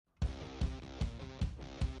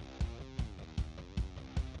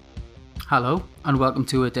Hello, and welcome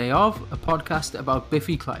to A Day Of, a podcast about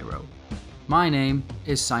Biffy Clyro. My name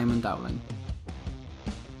is Simon Dowling.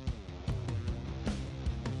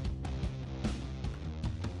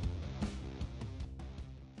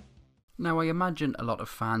 Now, I imagine a lot of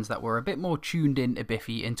fans that were a bit more tuned in to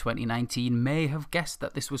Biffy in 2019 may have guessed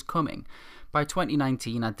that this was coming. By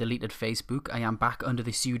 2019, I deleted Facebook. I am back under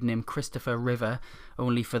the pseudonym Christopher River,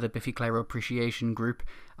 only for the Biffy Clyro Appreciation Group.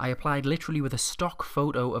 I applied literally with a stock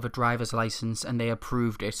photo of a driver's license and they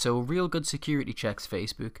approved it, so real good security checks,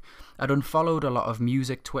 Facebook. I'd unfollowed a lot of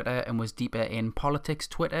music Twitter and was deeper in politics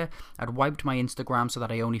Twitter. I'd wiped my Instagram so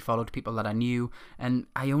that I only followed people that I knew, and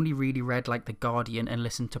I only really read like The Guardian and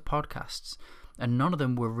listened to podcasts, and none of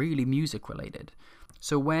them were really music related.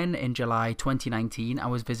 So when, in July 2019, I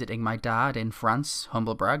was visiting my dad in France,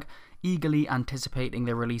 humble brag, eagerly anticipating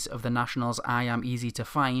the release of the National's I Am Easy to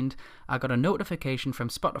Find, I got a notification from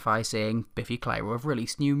Spotify saying Biffy Clyro have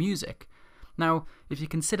released new music. Now, if you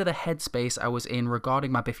consider the headspace I was in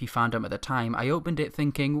regarding my Biffy fandom at the time, I opened it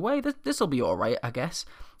thinking, wait, this'll be alright, I guess.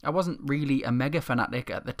 I wasn't really a mega fanatic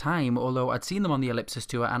at the time, although I'd seen them on the Ellipsis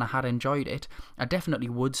tour and I had enjoyed it. I definitely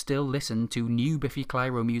would still listen to new Biffy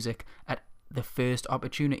Clyro music at the first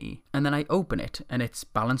opportunity. And then I open it and it's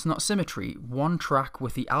Balance Not Symmetry, one track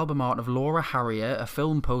with the album art of Laura Harrier, a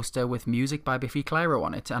film poster with music by Biffy Clyro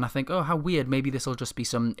on it, and I think, oh, how weird, maybe this will just be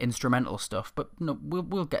some instrumental stuff, but no,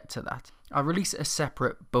 we'll get to that. I'll release a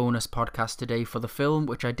separate bonus podcast today for the film,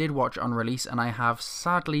 which I did watch on release and I have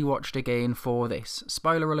sadly watched again for this.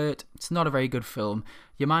 Spoiler alert, it's not a very good film.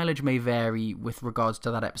 Your mileage may vary with regards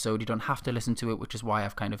to that episode, you don't have to listen to it, which is why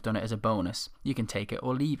I've kind of done it as a bonus. You can take it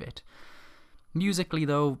or leave it. Musically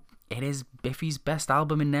though, it is Biffy's best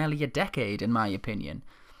album in nearly a decade, in my opinion.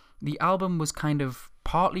 The album was kind of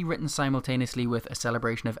partly written simultaneously with A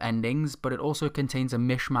Celebration of Endings, but it also contains a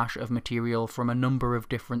mishmash of material from a number of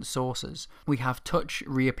different sources. We have Touch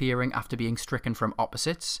reappearing after being stricken from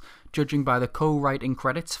Opposites. Judging by the co-writing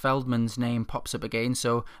credits, Feldman's name pops up again,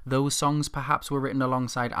 so those songs perhaps were written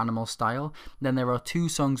alongside Animal Style. Then there are two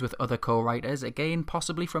songs with other co-writers, again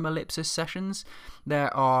possibly from Ellipsis sessions.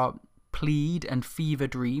 There are Plead and Fever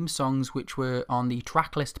Dream, songs which were on the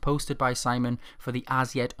track list posted by Simon for the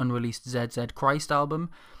as yet unreleased ZZ Christ album.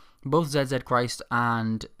 Both ZZ Christ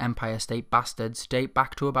and Empire State Bastards date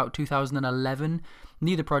back to about 2011.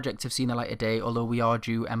 Neither projects have seen the light of day, although we are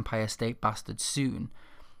due Empire State Bastards soon.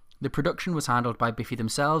 The production was handled by Biffy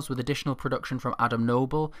themselves, with additional production from Adam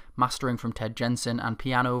Noble, mastering from Ted Jensen, and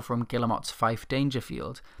piano from Guillemot's Fife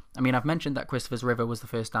Dangerfield. I mean, I've mentioned that Christopher's River was the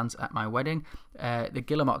first dance at my wedding. The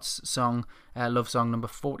Guillemot's song, love song number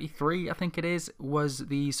 43, I think it is, was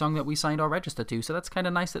the song that we signed our register to, so that's kind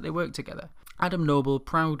of nice that they worked together. Adam Noble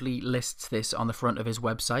proudly lists this on the front of his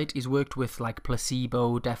website. He's worked with like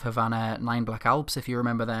Placebo, Def Havana, Nine Black Alps, if you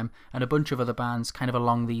remember them, and a bunch of other bands kind of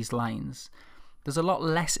along these lines. There's a lot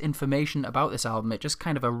less information about this album, it just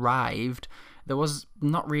kind of arrived. There was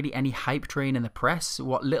not really any hype train in the press.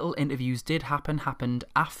 What little interviews did happened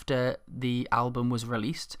after the album was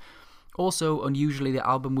released. Also, unusually, the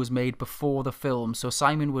album was made before the film, so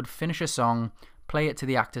Simon would finish a song, play it to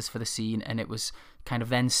the actors for the scene, and it was kind of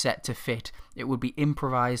then set to fit. It would be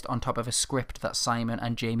improvised on top of a script that Simon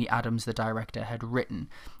and Jamie Adams, the director, had written.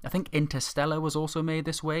 I think Interstellar was also made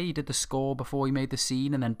this way. He did the score before he made the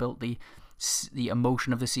scene and then built the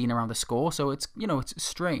emotion of the scene around the score, so it's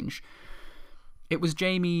strange. It was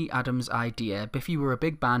Jamie Adams' idea. Biffy were a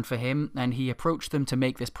big band for him, and he approached them to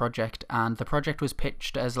make this project, and the project was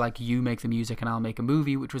pitched as like, you make the music and I'll make a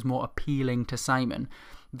movie, which was more appealing to Simon.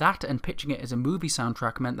 That and pitching it as a movie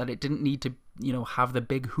soundtrack meant that it didn't need to, have the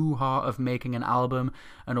big hoo-ha of making an album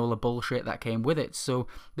and all the bullshit that came with it. So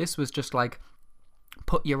this was just like,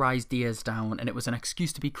 put your ideas down, and it was an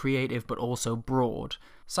excuse to be creative but also broad.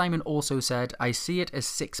 Simon also said, I see it as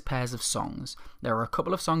 6 pairs of songs. There are a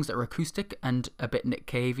couple of songs that are acoustic and a bit Nick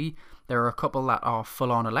Cavey. There are a couple that are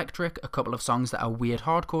full-on electric, a couple of songs that are weird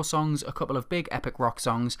hardcore songs, a couple of big epic rock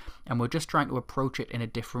songs, and we're just trying to approach it in a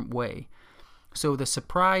different way. So the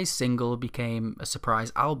surprise single became a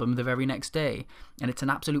surprise album the very next day, and it's an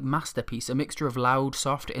absolute masterpiece, a mixture of loud,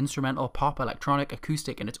 soft, instrumental, pop, electronic,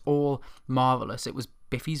 acoustic, and it's all marvellous. It was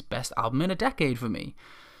Biffy's best album in a decade for me.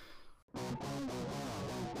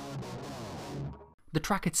 The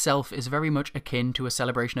track itself is very much akin to A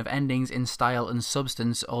Celebration of Endings in style and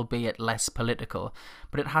substance, albeit less political,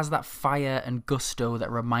 but it has that fire and gusto that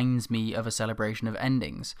reminds me of A Celebration of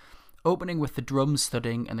Endings. Opening with the drums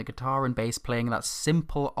thudding and the guitar and bass playing that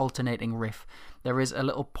simple alternating riff, there is a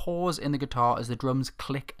little pause in the guitar as the drums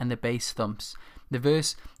click and the bass thumps. The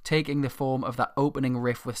verse taking the form of that opening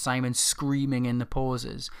riff with Simon screaming in the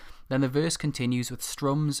pauses. Then the verse continues with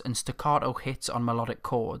strums and staccato hits on melodic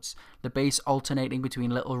chords, the bass alternating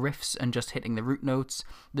between little riffs and just hitting the root notes,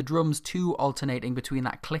 the drums too alternating between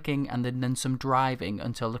that clicking and then some driving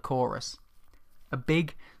until the chorus. A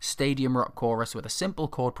big stadium rock chorus with a simple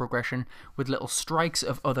chord progression with little strikes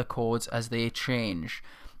of other chords as they change.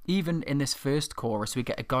 Even in this first chorus we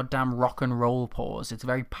get a goddamn rock and roll pause. It's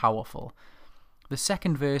very powerful. The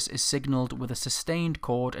second verse is signalled with a sustained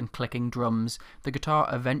chord and clicking drums, the guitar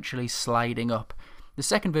eventually sliding up. The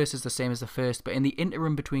second verse is the same as the first, but in the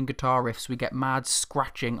interim between guitar riffs we get mad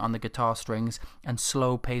scratching on the guitar strings and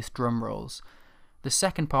slow-paced drum rolls. The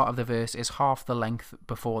second part of the verse is half the length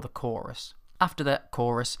before the chorus. After that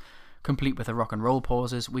chorus, complete with the rock and roll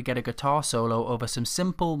pauses, we get a guitar solo over some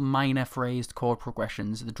simple minor phrased chord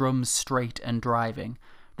progressions, the drums straight and driving.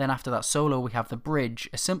 Then after that solo we have the bridge,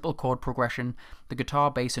 a simple chord progression, the guitar,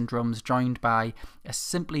 bass and drums joined by a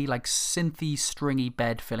simply like synthy stringy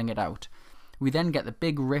bed filling it out. We then get the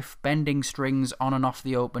big riff, bending strings on and off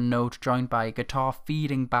the open note joined by a guitar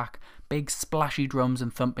feeding back, big splashy drums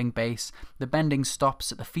and thumping bass. The bending stops,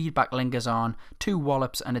 the feedback lingers on, 2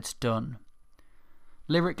 wallops and it's done.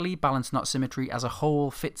 Lyrically, Balance Not Symmetry as a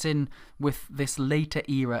whole fits in with this later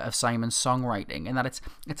era of Simon's songwriting in that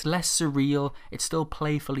it's less surreal, it's still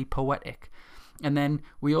playfully poetic. And then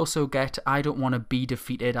we also get I Don't Want to Be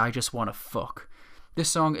Defeated, I Just Want to Fuck.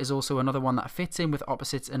 This song is also another one that fits in with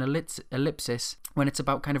opposites and ellipsis. When it's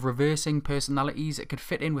about kind of reversing personalities, it could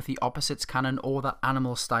fit in with the opposites canon or that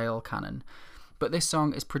animal style canon. But this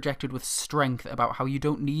song is projected with strength about how you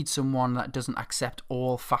don't need someone that doesn't accept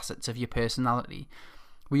all facets of your personality.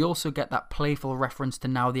 We also get that playful reference to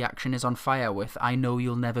Now the Action is on Fire with I Know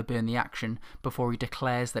You'll Never Burn the Action before he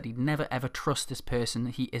declares that he'd never ever trust this person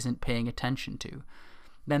he isn't paying attention to.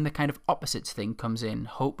 Then the kind of opposites thing comes in,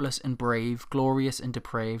 hopeless and brave, glorious and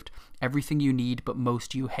depraved, everything you need but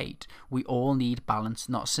most you hate. We all need balance,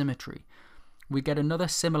 not symmetry. We get another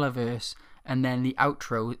similar verse and then the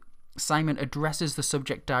outro. Simon addresses the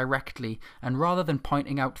subject directly, and rather than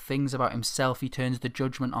pointing out things about himself, he turns the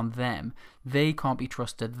judgment on them. They can't be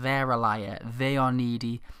trusted, they're a liar, they are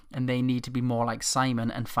needy, and they need to be more like Simon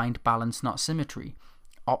and find balance, not symmetry.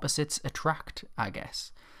 Opposites attract, I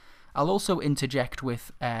guess. I'll also interject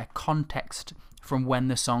with context from when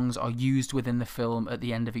the songs are used within the film at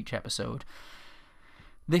the end of each episode.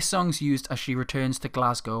 This song's used as she returns to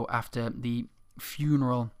Glasgow after the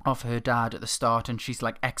funeral of her dad at the start, and she's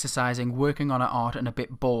like exercising, working on her art and a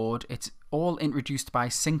bit bored. It's all introduced by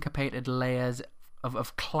syncopated layers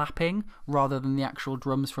of clapping rather than the actual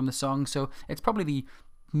drums from the song, so it's probably the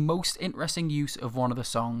most interesting use of one of the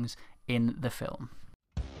songs in the film.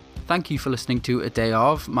 Thank you for listening to A Day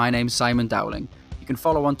Of. My name's Simon Dowling. You can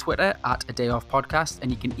follow on Twitter at A Day Of Podcast, and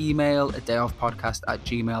you can email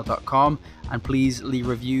adayofpodcast@gmail.com, and please leave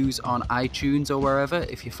reviews on iTunes or wherever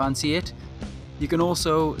if you fancy it. You can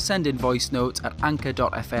also send in voice notes at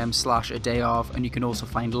anchor.fm/adayof, and you can also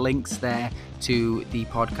find links there to the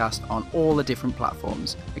podcast on all the different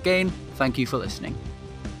platforms. Again, thank you for listening.